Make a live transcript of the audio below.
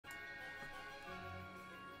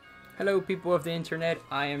Hello people of the internet,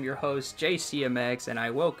 I am your host JCMX and I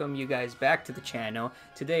welcome you guys back to the channel.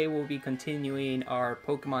 Today we'll be continuing our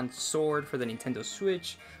Pokemon Sword for the Nintendo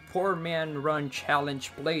Switch Poorman Run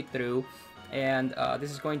Challenge playthrough, and this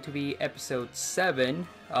is going to be episode 7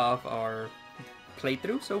 of our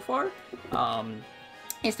playthrough so far.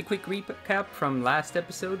 Just a quick recap from last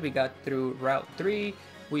episode. We got through Route 3,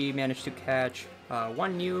 we managed to catch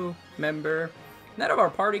one new member, not of our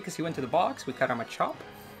party because he went to the box, we cut him a chop.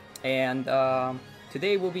 And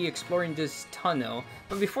today we'll be exploring this tunnel.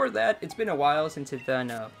 But before that, it's been a while since I've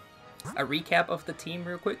done a recap of the team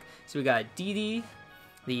real quick. So we got Didi,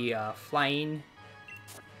 the flying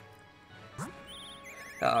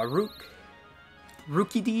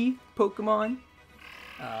Rookidee Pokemon.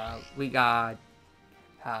 We got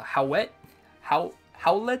Howlett,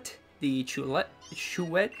 the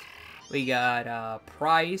Chouette. We got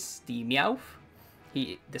Price, the Meowth.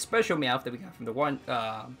 The special Meowth that we got from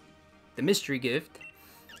the mystery gift.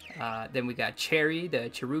 Then we got Cherry, the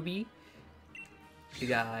Cherubi. We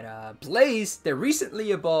got Blaze, the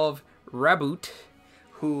recently evolved Raboot,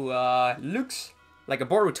 who looks like a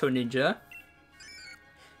Boruto ninja.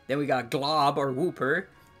 Then we got Glob, or Wooper.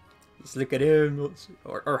 Just look at him,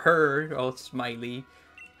 or her, all smiley.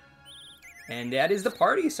 And that is the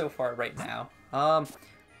party so far right now.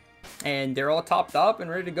 And they're all topped up and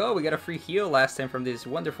ready to go. We got a free heal last time from this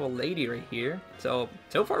wonderful lady right here. So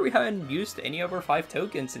far we haven't used any of our 5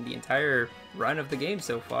 tokens in the entire run of the game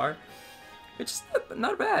so far, which is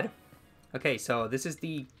not bad. Okay, so this is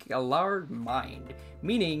the Galar Mind,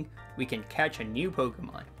 meaning we can catch a new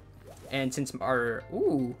Pokemon. And since our,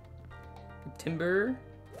 Timber,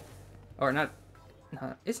 or not,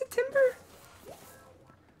 is it Timber?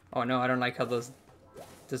 Oh no, I don't like how those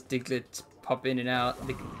Digletts pop in and out.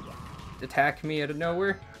 They attack me out of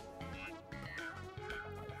nowhere.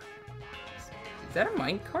 Is that a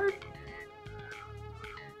minecart?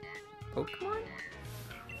 Pokemon?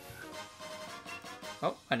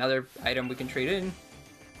 Oh, another item we can trade in.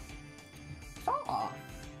 Aw.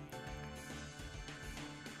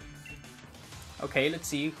 Okay, let's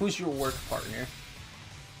see. Who's your work partner?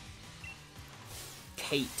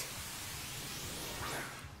 Kate.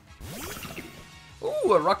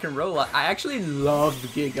 Ooh, a Rock'n'Rolla. I actually love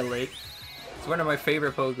Gigalith. It's one of my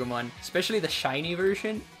favorite Pokemon, especially the shiny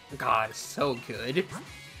version. God, it's so good.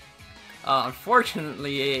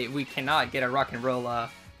 Unfortunately, we cannot get a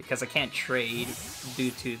Rock'n'Rolla because I can't trade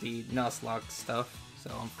due to the Knozlocke stuff.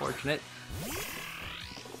 So unfortunate.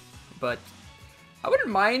 But I wouldn't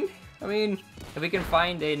mind. I mean, if we can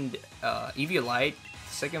find an Eviolite,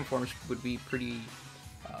 second forms would be pretty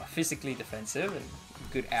physically defensive and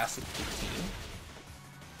good asset to the team.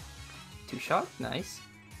 2-shot, nice.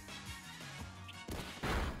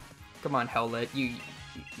 Come on, Howlett, you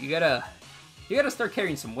gotta start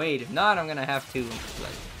carrying some weight. If not, I'm gonna have to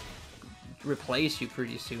like replace you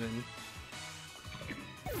pretty soon.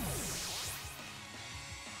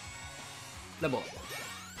 Level.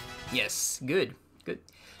 Yes, good.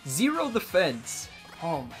 0 defense.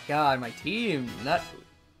 Oh my god, my team.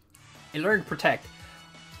 It learned Protect.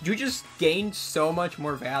 You just gained so much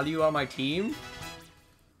more value on my team.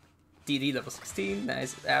 DD level 16,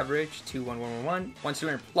 nice average, 2-1-1-1-1.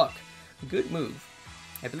 1-2 Pluck. Good move.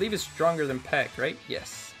 I believe it's stronger than Peck, right?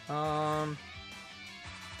 Yes. Am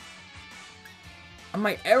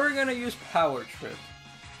I ever gonna use Power Trip?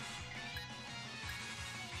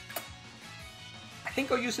 I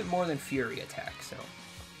think I'll use it more than Fury Attack, so.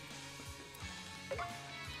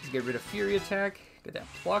 Let's get rid of Fury Attack, get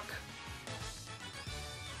that Pluck.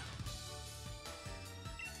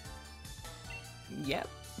 Yep.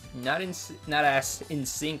 Not as in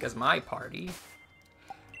sync as my party.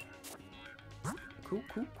 Cool.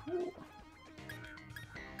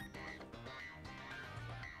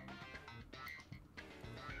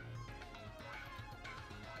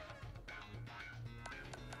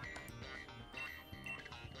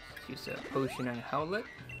 Let's use a potion on Howlett.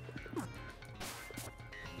 Let's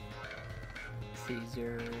see, is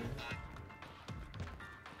there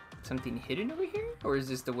something hidden over here? Or is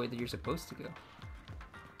this the way that you're supposed to go?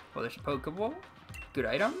 Well, there's a Pokeball. Good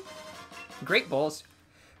item. Great balls.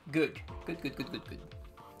 Good.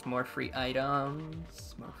 More free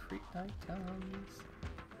items.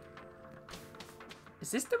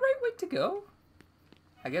 Is this the right way to go?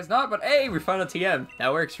 I guess not, but hey, we found a TM.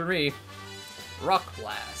 That works for me. Rock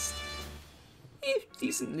Blast.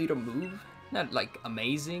 Decent little move. Not like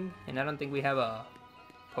amazing. And I don't think we have a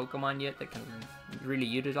Pokemon yet that can really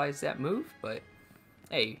utilize that move, but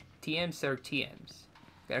hey, TMs are TMs.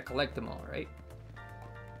 Gotta collect them all, right?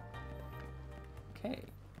 Okay.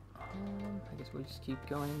 I guess we'll just keep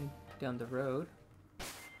going down the road.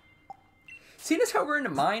 Seeing as how we're in the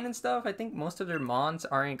mine and stuff, I think most of their mons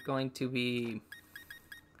aren't going to be...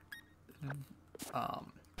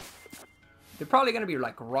 they're probably going to be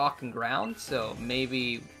like rock and ground, so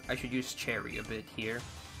maybe I should use Cherry a bit here,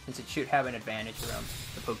 since it should have an advantage around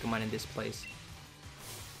the Pokemon in this place.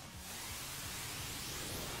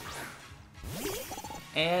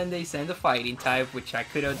 And they send a fighting type, which I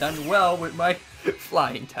could have done well with my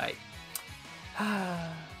flying type.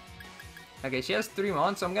 Okay, she has 3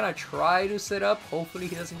 mons, so I'm gonna try to set up. Hopefully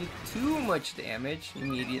he doesn't do too much damage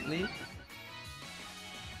immediately.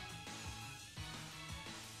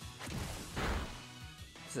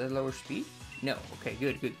 Is that lower speed? No. Okay,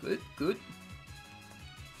 good.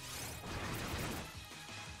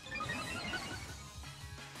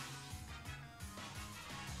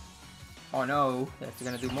 Oh no, that's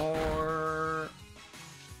gonna do more.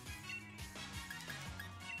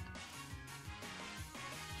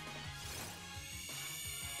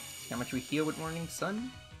 See how much we heal with Morning Sun?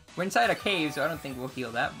 We're inside a cave, so I don't think we'll heal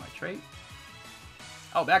that much, right?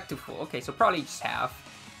 Oh, back to full. Okay, so probably just half.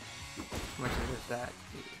 How much is that?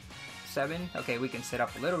 7? Okay, we can set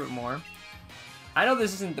up a little bit more. I know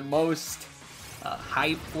this isn't the most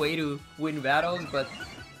hype way to win battles, but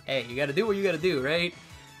hey, you gotta do what you gotta do, right?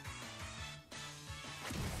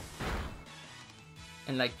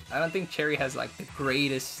 And like, I don't think Cherry has like the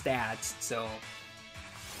greatest stats, so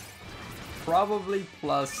probably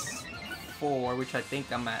 +4, which I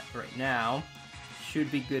think I'm at right now,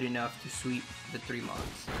 should be good enough to sweep the 3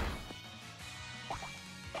 mons.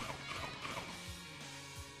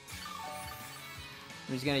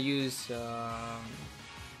 I'm just gonna use,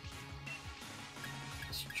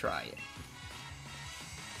 let's try it.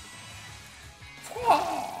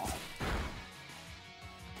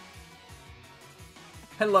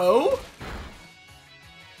 Hello?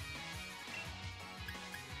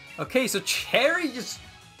 Okay, so Cherry just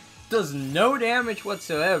does no damage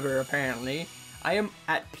whatsoever, apparently. I am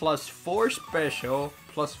at +4 special,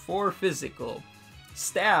 +4 physical.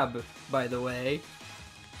 Stab, by the way.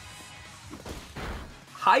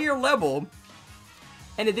 Higher level,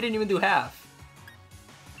 and it didn't even do half.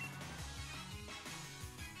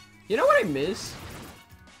 You know what I miss?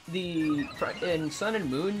 In Sun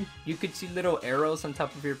and Moon, you could see little arrows on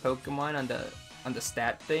top of your Pokemon on the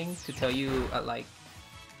stat thing to tell you like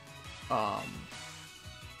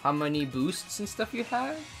how many boosts and stuff you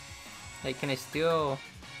have. Like, can I still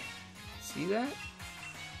see that?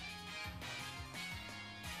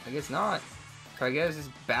 I guess not. So I guess it's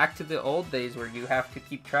back to the old days where you have to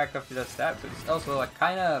keep track of the stats. But it's also like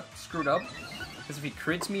kind of screwed up because if he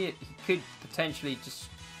crits me, he could potentially just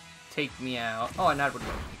take me out. Oh, and not with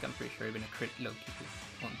low kick. I'm pretty sure even a crit low kick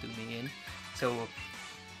won't do me in. So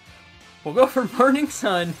we'll go for Morning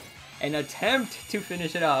Sun and attempt to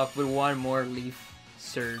finish it off with one more Leaf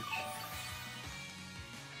Surge.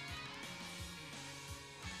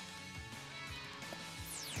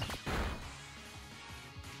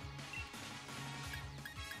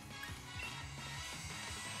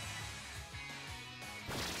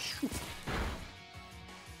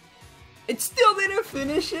 It still didn't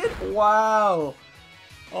finish it? Wow.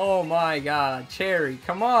 Oh my god. Cherry,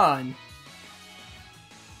 come on.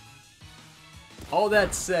 All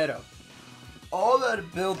that setup. All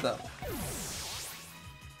that build up.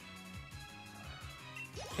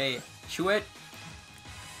 Okay, Chewette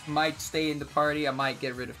might stay in the party. I might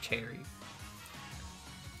get rid of Cherry.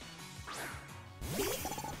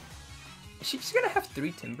 Is she just gonna have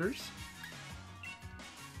 3 Timbers?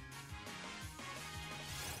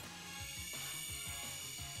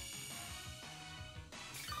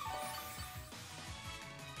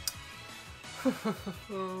 Oh,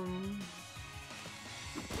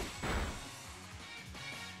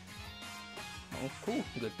 cool.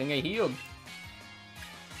 Good thing I healed.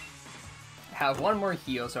 I have one more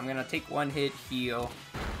heal, so I'm gonna take 1 hit heal.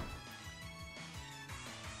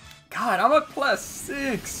 God, I'm at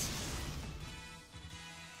 +6!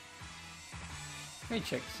 Let me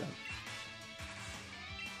check some.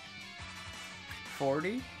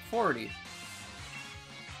 40? 40.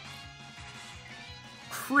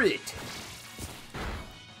 Crit!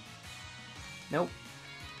 Nope.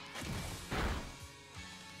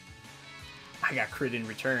 I got crit in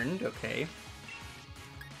return, okay.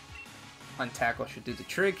 Untackle should do the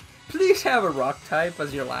trick. Please have a rock type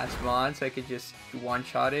as your last mon so I could just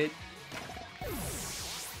one-shot it.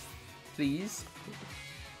 Please.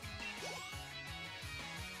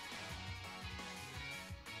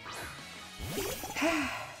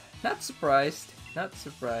 Not surprised. Not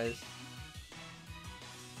surprised.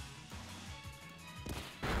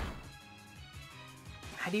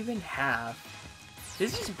 Not even half.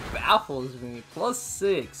 This just baffles me.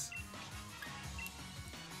 +6.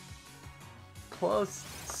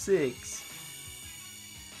 +6.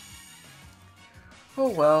 Oh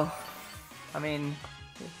well. I mean,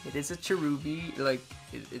 it is a Cherubi. Like,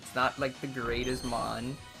 it's not like the greatest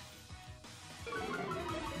mon.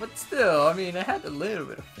 But still, I mean, I had a little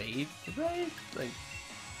bit of faith, right? Like...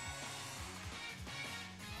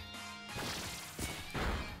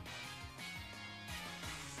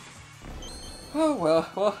 Oh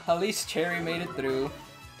well, at least Cherry made it through.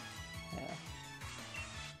 Yeah.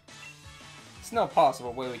 It's no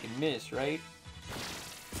possible way we can miss, right?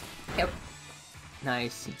 Yep.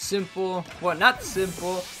 Nice and simple. Well, not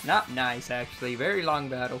simple, not nice actually. Very long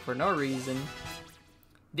battle for no reason.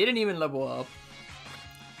 Didn't even level up.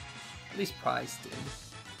 At least Prize did.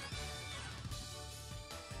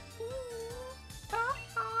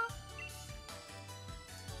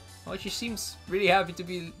 Well, she seems really happy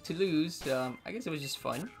to lose. I guess it was just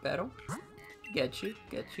fun battle. Get you.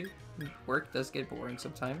 Work does get boring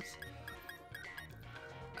sometimes.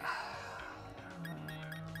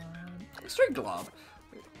 Straight Glob.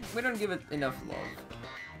 We don't give it enough love.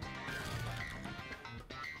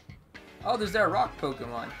 Oh, there's that rock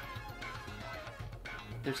Pokemon.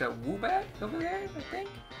 There's a Woobat over there, I think.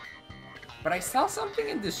 But I saw something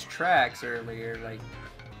in this tracks earlier, like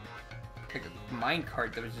a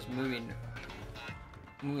minecart that was just moving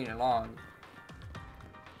along.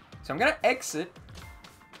 So I'm gonna exit,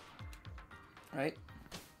 right?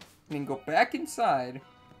 And then go back inside.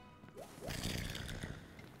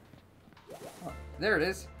 Oh, there it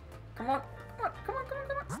is. Come on.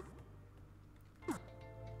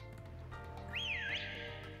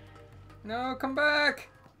 No, come back!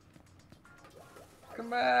 Come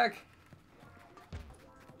back!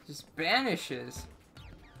 Just vanishes.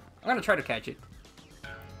 I'm gonna try to catch it.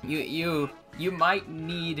 You might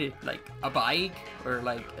need like a bike or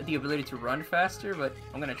like the ability to run faster, but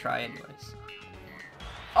I'm gonna try anyways.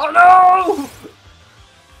 Oh no!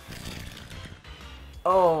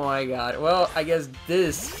 Oh my god. Well, I guess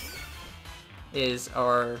this is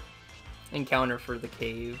our encounter for the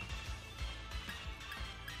cave.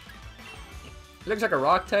 It looks like a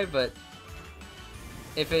rock type, but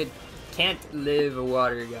if it can't live a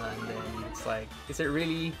water gun, then it's like, is it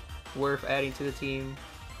really worth adding to the team?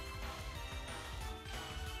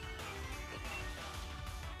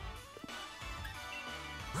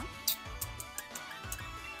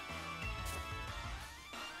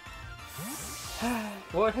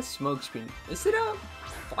 Well, it has smoke screen. Is it a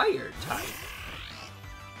fire type?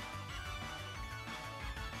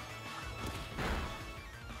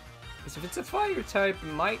 Because if it's a fire type,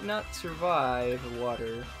 it might not survive a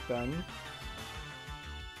water gun.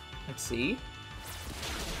 Let's see.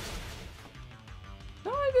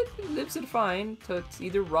 No, it lives it fine. So it's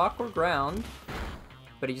either rock or ground.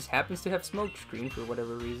 But it just happens to have smoke screen for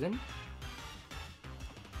whatever reason.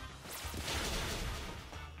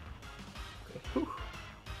 Okay, whew.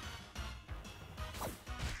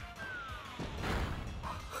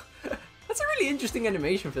 That's a really interesting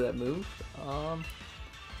animation for that move.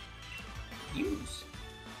 Use.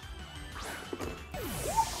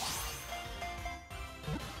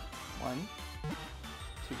 1,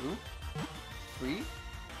 2, 3.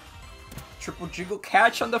 Triple jiggle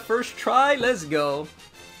catch on the first try. Let's go.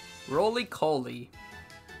 Roly Coly.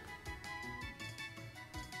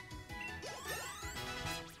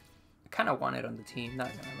 I kind of want it on the team, not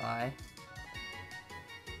gonna lie.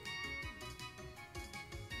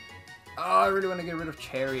 Oh, I really want to get rid of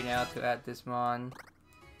Cherry now to add this mon.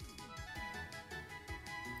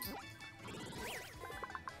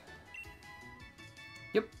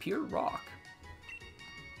 Yep, pure rock.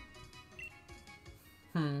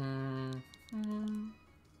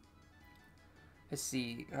 Let's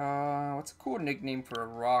see. What's a cool nickname for a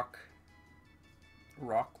rock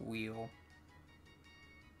wheel?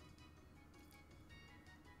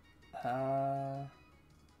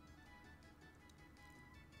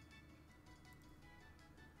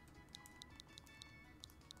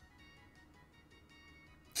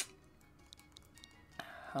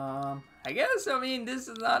 I guess, I mean, this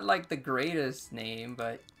is not like the greatest name,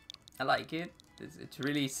 but I like it. It's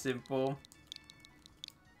really simple.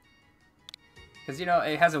 Because, you know,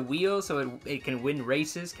 it has a wheel, so it can win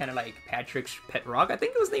races, kind of like Patrick's pet rock. I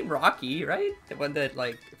think it was named Rocky, right? The one that,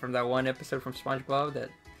 like, from that one episode from SpongeBob that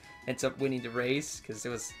ends up winning the race, because it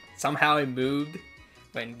was, somehow it moved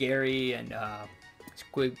when Gary and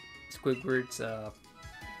Squidward's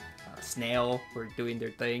snail were doing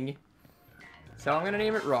their thing. So I'm gonna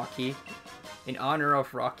name it Rocky, in honor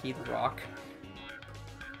of Rocky the Rock.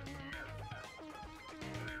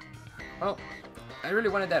 Oh, I really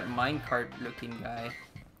wanted that minecart looking guy.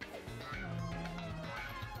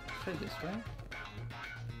 Try this way.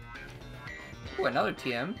 Ooh, another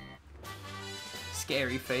TM.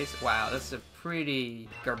 Scary face. Wow, that's a pretty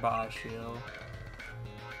garbage heal.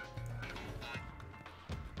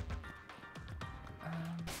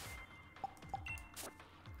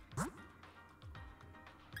 I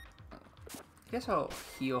guess I'll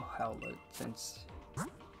heal Hello since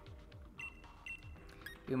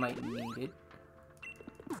we might need it.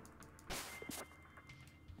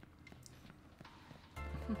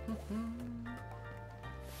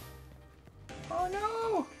 Oh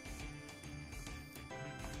no!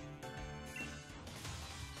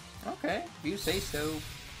 Okay, if you say so.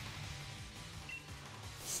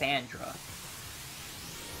 Sandra.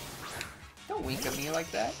 Don't wink at me like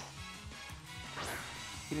that.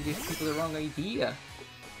 Gonna give people the wrong idea.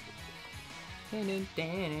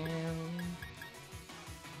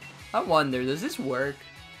 I wonder, does this work?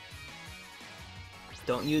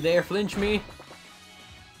 Don't you dare flinch me.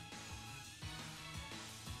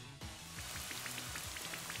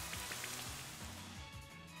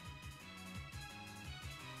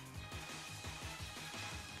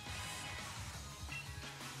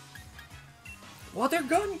 Water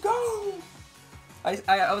gun, go!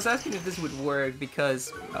 I was asking if this would work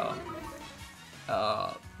because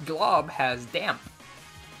Glob has damp,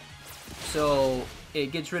 so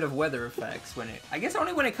it gets rid of weather effects when it. I guess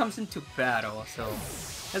only when it comes into battle. So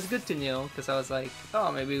that's good to know because I was like,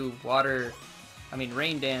 oh, maybe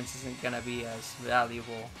rain dance isn't gonna be as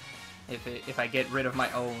valuable if I get rid of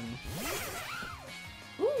my own.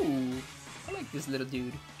 Ooh, I like this little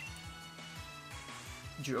dude.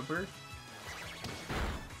 Jubber.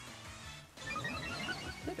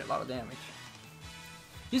 Did a lot of damage.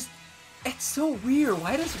 Just, it's so weird.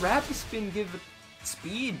 Why does Rapid Spin give it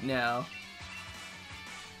speed now?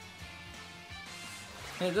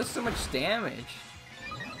 And it does so much damage.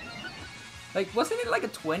 Like, wasn't it like a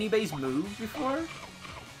 20 base move before?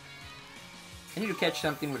 I need to catch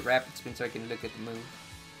something with Rapid Spin so I can look at the move.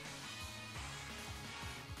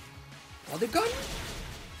 Oh, the gun!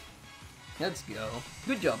 Let's go.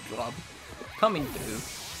 Good job, Glob. Coming through.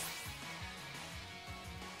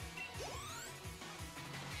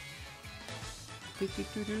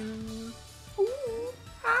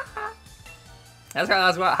 That's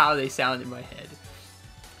how they sound in my head.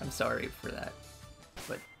 I'm sorry for that,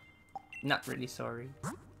 but not really sorry.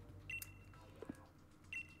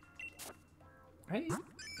 Right? Let's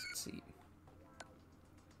see.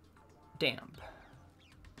 Damp.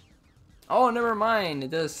 Oh, never mind.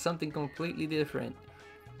 It does something completely different.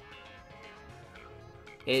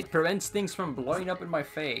 It prevents things from blowing up in my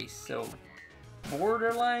face, so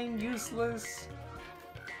borderline useless.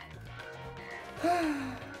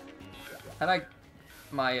 I like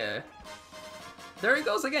my, there it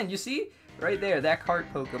goes again, you see? Right there, that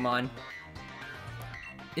cart Pokemon.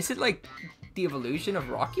 Is it like the evolution of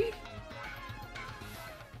Rocky?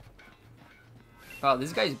 Wow,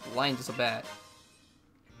 this guy's blind as a bat.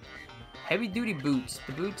 Heavy duty boots.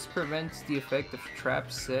 The boots prevents the effect of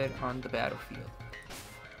traps set on the battlefield.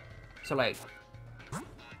 So like,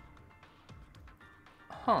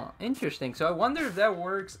 huh, interesting. So I wonder if that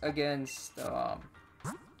works against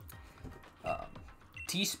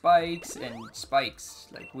T-spikes and spikes.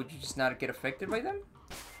 Like, would you just not get affected by them?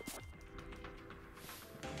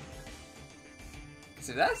 Because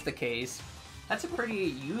if that's the case, that's a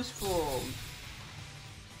pretty useful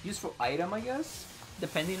item, I guess.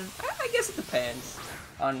 Depending on, I guess it depends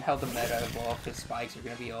on how the meta evolves. If spikes are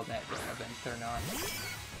gonna be all that relevant or not.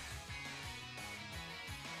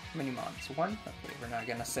 How many mons? One? Okay, we're not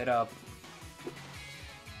gonna set up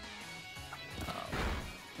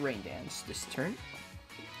Rain Dance this turn.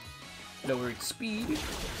 Lower its speed.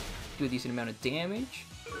 Do a decent amount of damage.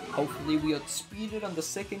 Hopefully we outspeed it on the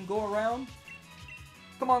second go around.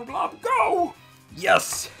 Come on, Glob, go!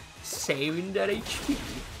 Yes! Saving that HP.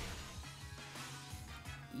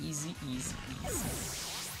 Easy, easy, easy.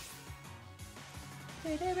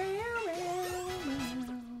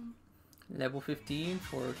 Level 15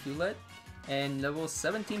 for Hewlett, and level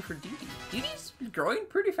 17 for Didi. Didi's growing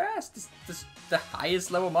pretty fast. This is the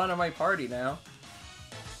highest level mon on my party now.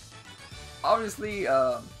 Obviously,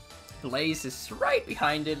 Blaze is right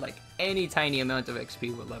behind it. Like, any tiny amount of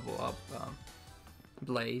XP will level up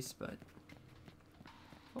Blaze, but...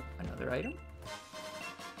 Oh, another item.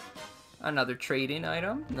 Another trade-in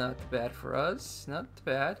item. Not bad for us. Not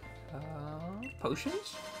bad.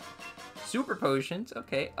 Potions? Super potions.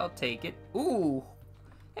 Okay, I'll take it. Ooh!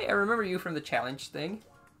 Hey, I remember you from the challenge thing.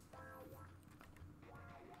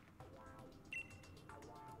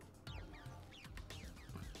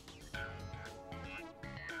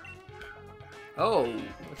 Oh,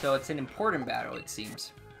 so it's an important battle, it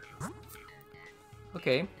seems.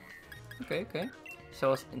 Okay. Okay, okay.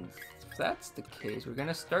 So if that's the case, we're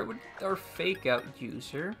gonna start with our fake out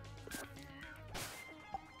user.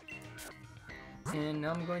 And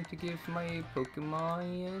I'm going to give my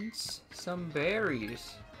Pokemons some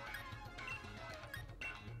berries.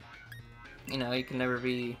 You know, you can never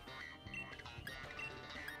be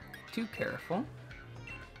too careful.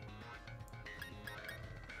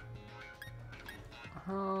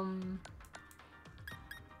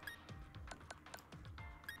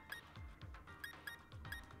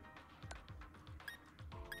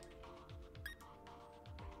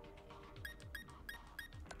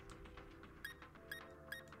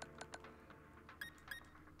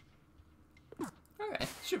 Okay,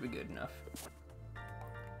 should be good enough.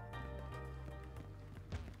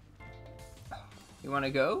 You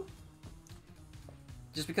wanna go?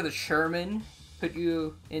 Just because of Sherman put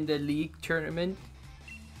you in the league tournament?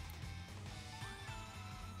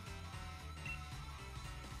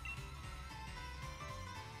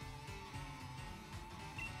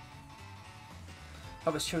 I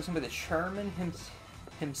was chosen by the Sherman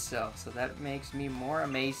himself, so that makes me more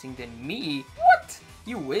amazing than me. What?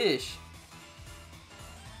 You wish.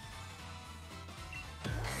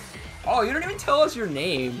 Oh, you don't even tell us your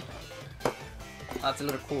name. Oh, that's a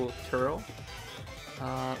little cool turtle.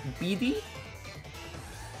 BD?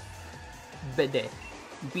 Bede.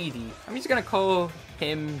 BD. I'm just gonna call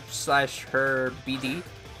him slash her BD.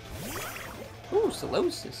 Ooh,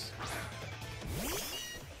 Solosis.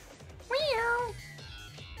 Meow.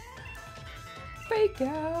 Fake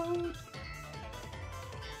out.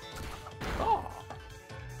 Oh.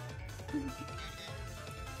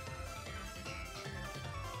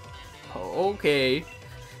 Oh, okay.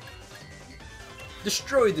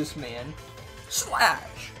 Destroy this man.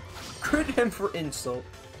 Slash. Crit him for insult.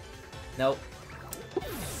 Nope.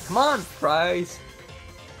 Come on, prize.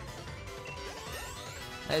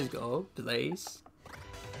 Let's go. Blaze.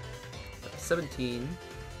 17.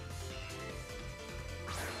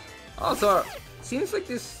 Also, seems like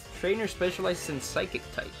this trainer specializes in psychic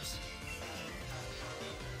types.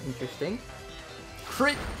 Interesting.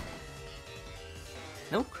 Crit.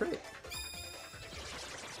 No crit.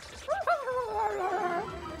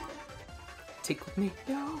 Tickle me.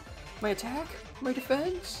 No. My attack. My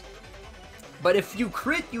defense. But if you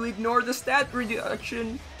crit, you ignore the stat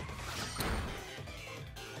reduction.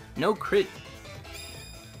 No crit.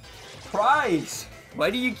 Prize!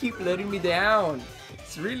 Why do you keep letting me down?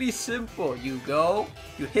 It's really simple. You go,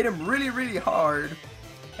 you hit them really, really hard,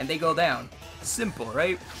 and they go down. Simple,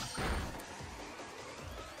 right?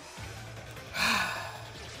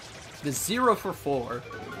 The 0 for 4.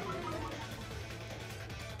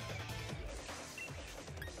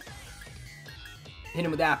 Hit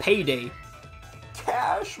him with that payday.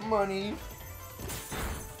 Cash money.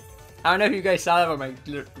 I don't know if you guys saw that,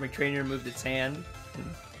 but my trainer moved its hand.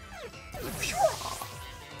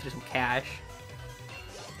 There's some cash.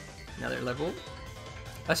 Another level.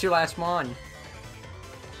 That's your last mon.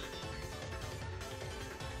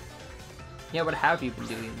 Yeah, what have you been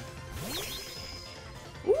doing?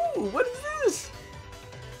 Ooh, what is this?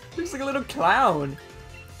 Looks like a little clown.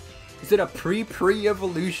 Is it a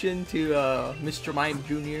pre-evolution to Mr. Mime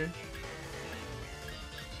Jr.?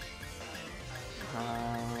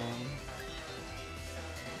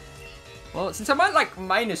 Well, since I'm at like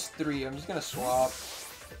 -3, I'm just gonna swap.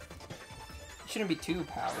 Shouldn't be too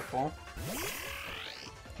powerful.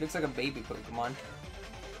 Looks like a baby Pokemon.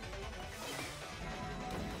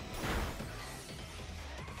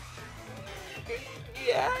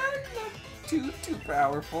 Yeah, not too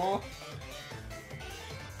powerful.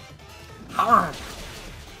 Huh.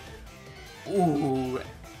 Ooh.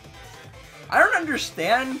 I don't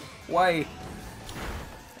understand why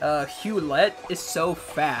Hewlett is so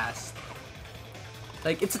fast.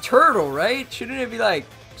 Like, it's a turtle, right? Shouldn't it be like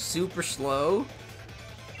super slow?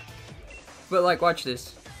 But like, watch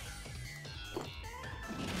this.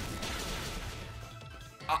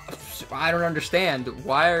 I don't understand.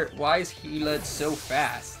 Why is Hewlett so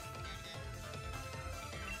fast?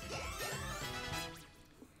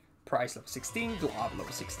 Price level 16, Glob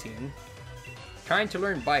level 16. Trying to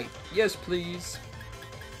learn Bite. Yes, please.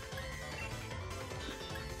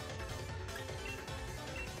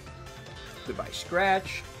 Goodbye,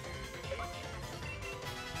 Scratch.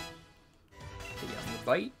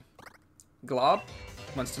 Bite. Glob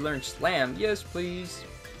wants to learn Slam. Yes, please.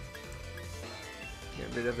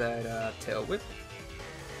 Get rid of that Tail Whip.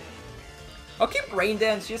 I'll keep Rain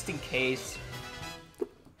Dance just in case.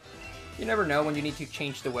 You never know when you need to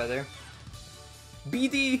change the weather.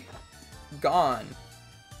 BD gone.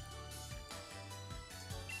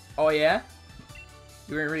 Oh yeah?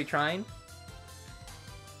 You weren't really trying?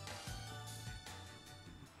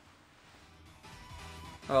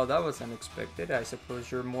 Oh, that was unexpected. I suppose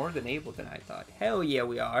you're more than able than I thought. Hell yeah,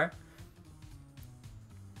 we are.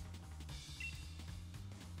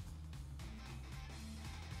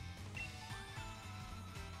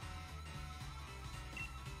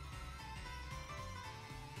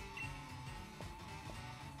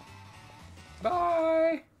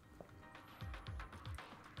 Bye!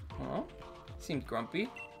 Oh, seemed grumpy.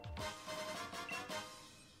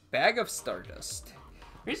 Bag of Stardust.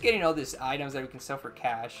 We're just getting all these items that we can sell for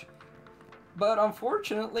cash. But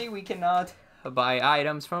unfortunately, we cannot buy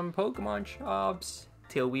items from Pokemon shops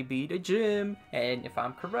till we beat a gym. And if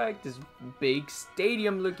I'm correct, this big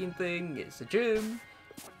stadium looking thing is a gym.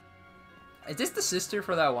 Is this the sister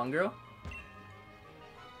for that one girl?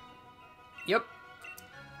 Yep.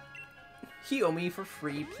 Heal me for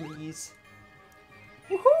free, please.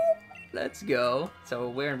 Woohoo! Let's go. So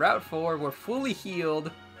we're in Route 4. We're fully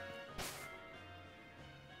healed.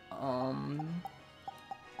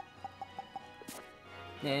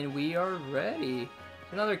 And we are ready.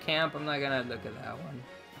 Another camp. I'm not gonna look at that one.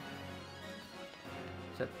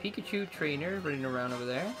 It's a Pikachu trainer running around over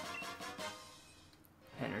there.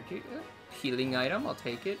 Energy. Healing item. I'll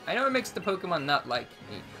take it. I know it makes the Pokemon not like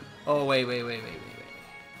me. Oh, wait.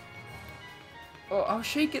 Oh, I'll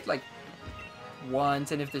shake it like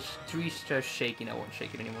once, and if the tree's just shaking, I won't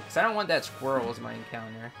shake it anymore. Because I don't want that squirrel as my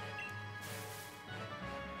encounter.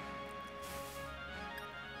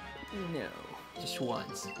 No, just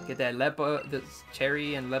once. Get that the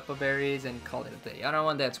cherry and Lepa berries and call it a day. I don't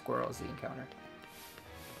want that squirrel as the encounter.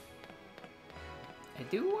 I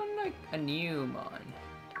do want like a new mon.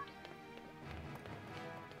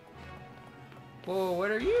 Whoa, what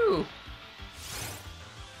are you?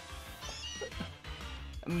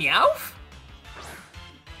 A Meowth?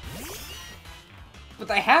 But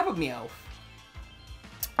I have a Meowth.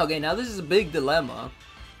 Okay, now this is a big dilemma.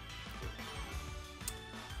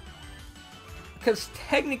 Because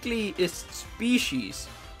technically it's species,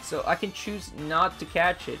 so I can choose not to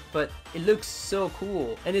catch it, but it looks so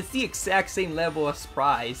cool. And it's the exact same level of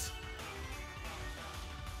surprise.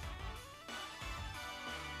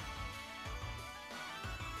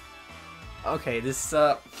 Okay, this,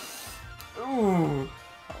 ooh, I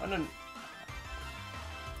wanna...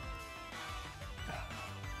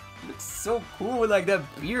 Looks so cool, like that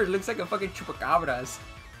beard looks like a fucking chupacabras.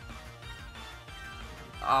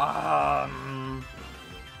 I'm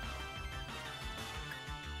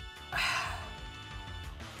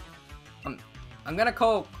gonna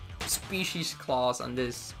call Species Clause on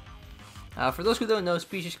this. For those who don't know,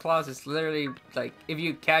 Species Clause is literally like if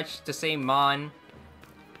you catch the same mon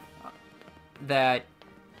that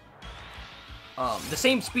the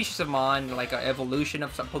same species of mon, like an evolution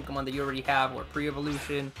of some Pokemon that you already have, or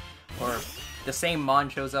pre-evolution, or the same mon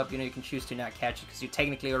shows up, you know, you can choose to not catch it because you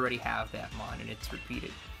technically already have that mon and it's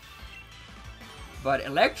repeated. But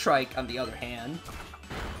Electrike, on the other hand,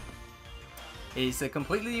 is a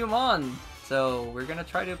completely new mon, so we're gonna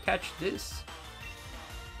try to catch this.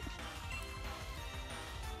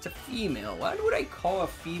 It's a female. What would I call a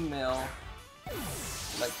female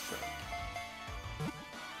Electrike?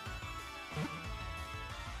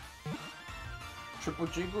 Triple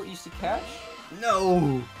Jiggle easy catch?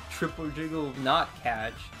 No! Triple Jiggle not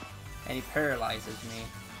catch. And he paralyzes me.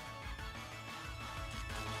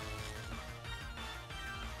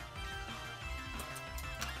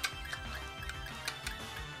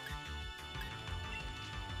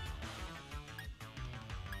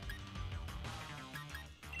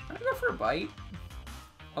 I'm gonna go for a bite.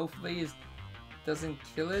 Hopefully it doesn't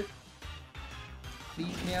kill it.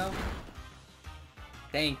 Please, meow.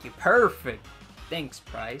 Thank you. Perfect. Thanks,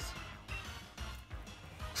 Prize.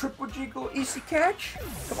 Triple Jiggle easy catch.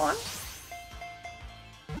 Come on.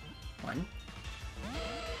 One.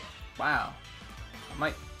 Wow. I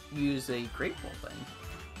might use a Great Ball then.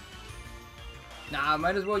 Nah, I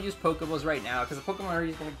might as well use Pokeballs right now, because the Pokemon are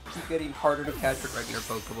just going to keep getting harder to catch with regular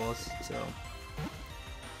Pokeballs, so...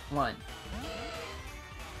 One.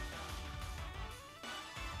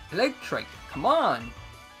 Electric, come on!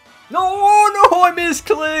 No, I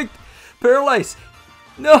misclicked! Paralyze!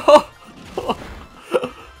 No!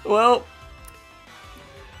 Well...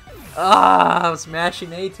 I was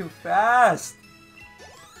smashing A too fast!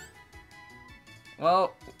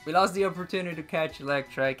 Well, we lost the opportunity to catch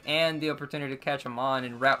Electric and the opportunity to catch him on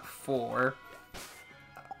in Route 4.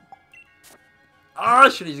 I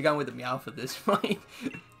should have just gone with the Meowth at this point.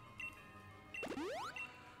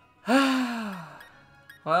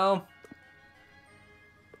 Well,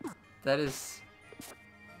 that is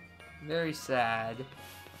very sad.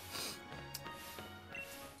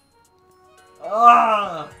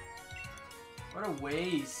 What a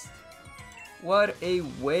waste. What a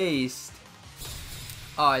waste.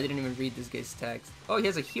 Oh, I didn't even read this guy's text. Oh, he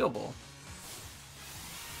has a heal ball.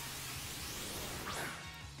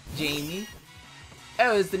 Jamie.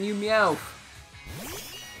 Oh, it's the new Meowth.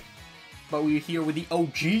 But we're here with the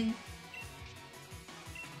OG.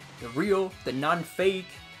 The real, the non-fake.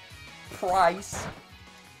 Price.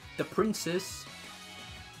 The princess.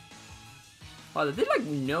 Wow, they did like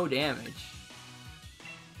no damage.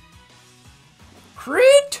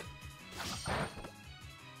 Crit!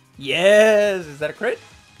 Yes! Is that a crit?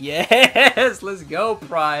 Yes! Let's go,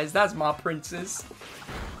 Prize. That's my princess.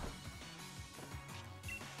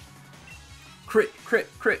 Crit, crit,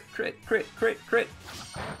 crit, crit, crit, crit, crit.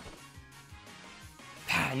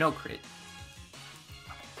 No crit.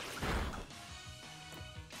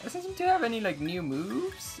 Doesn't seem to have any like new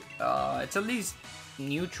moves. It's at least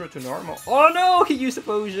neutral to normal. Oh no! He used a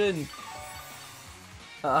potion!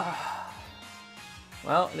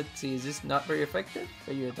 Well, let's see. Is this not very effective?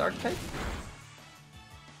 Are you a dark type?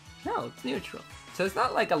 No, it's neutral. So it's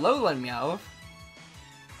not like a lowland Meowth.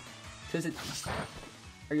 Cause it's...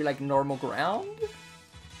 Are you like normal ground?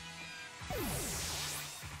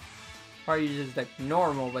 Or are you just like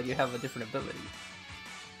normal but you have a different ability?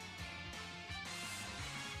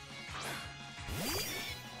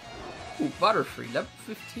 Ooh, Butterfree, level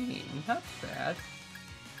 15. Not bad.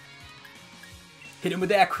 Hit him with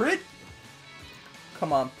that crit!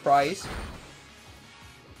 Come on, Price.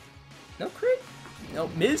 No crit? No,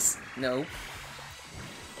 miss? No.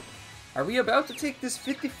 Are we about to take this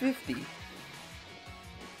 50-50?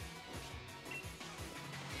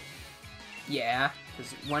 Yeah,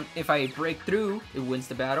 because if I break through, it wins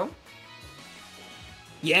the battle.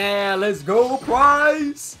 Yeah, let's go,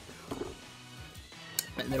 Prize!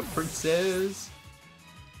 My little princess.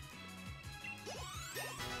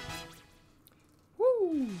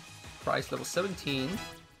 Woo! Price level 17.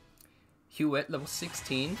 Hewitt level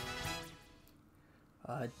 16.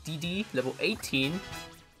 DD level 18.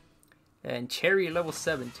 And Cherry level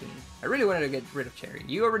 17. I really wanted to get rid of Cherry.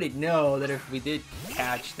 You already know that if we did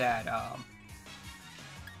catch that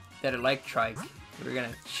that Electrike, we're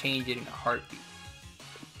gonna change it in a heartbeat.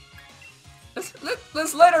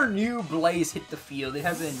 Let's let our new Blaze hit the field. It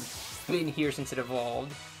hasn't been here since it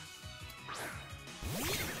evolved.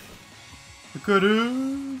 Look at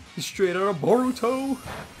him! He's straight out of Boruto!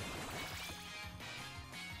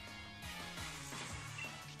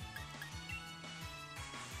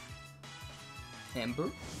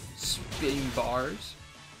 Ember. Spitting bars.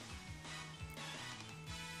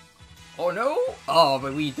 Oh no! Oh,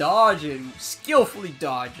 but we dodge it. Skillfully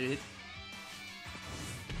dodge it.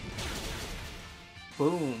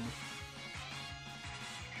 Boom.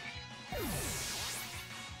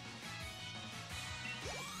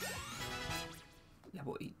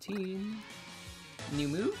 Level 18. New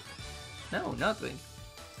move? No, nothing.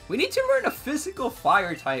 We need to learn a physical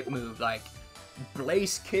fire type move, like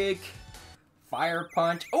Blaze Kick, Fire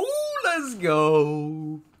Punch. Oh, let's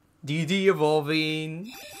go! DD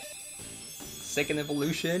evolving. Second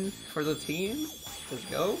evolution for the team. Let's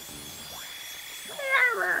go.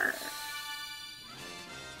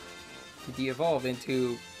 DD evolve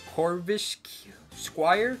into Corvish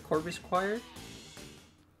Squire? Corvish Squire?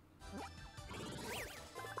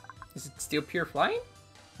 Is it still pure flying?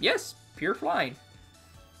 Yes, pure flying.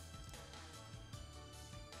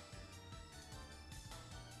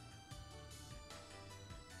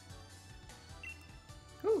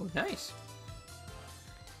 Ooh, nice.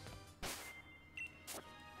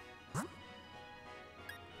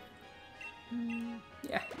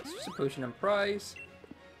 Yeah, it's just a potion on prize.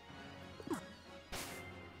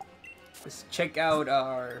 Let's check out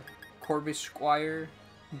our Corvish Squire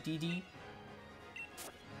DD.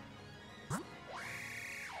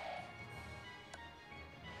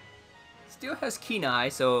 Still has Keen Eye,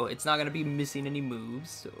 so it's not gonna be missing any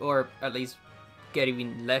moves, or at least get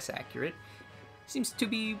even less accurate. Seems to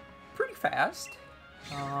be pretty fast,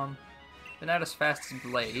 but not as fast as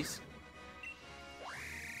Blaze.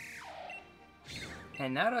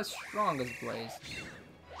 And not as strong as Blaze.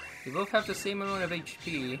 They both have the same amount of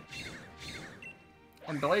HP.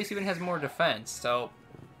 And Blaze even has more defense, so...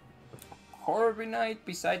 Corviknight,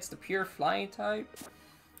 besides the pure flying type...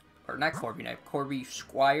 Or not Corviknight, Corvish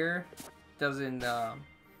Squire doesn't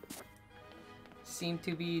seem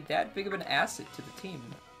to be that big of an asset to the team.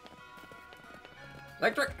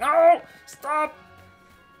 Electric, no! Stop!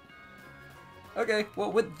 Okay,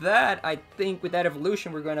 well with that, I think with that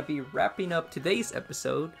evolution, we're going to be wrapping up today's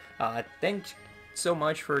episode. Thanks so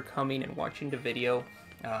much for coming and watching the video.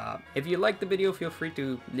 If you liked the video, feel free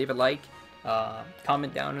to leave a like.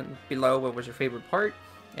 Comment down below what was your favorite part.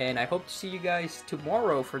 And I hope to see you guys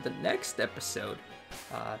tomorrow for the next episode.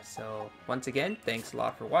 So once again, thanks a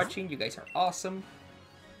lot for watching. You guys are awesome,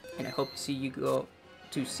 and I hope to see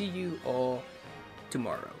you all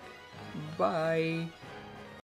tomorrow. Bye.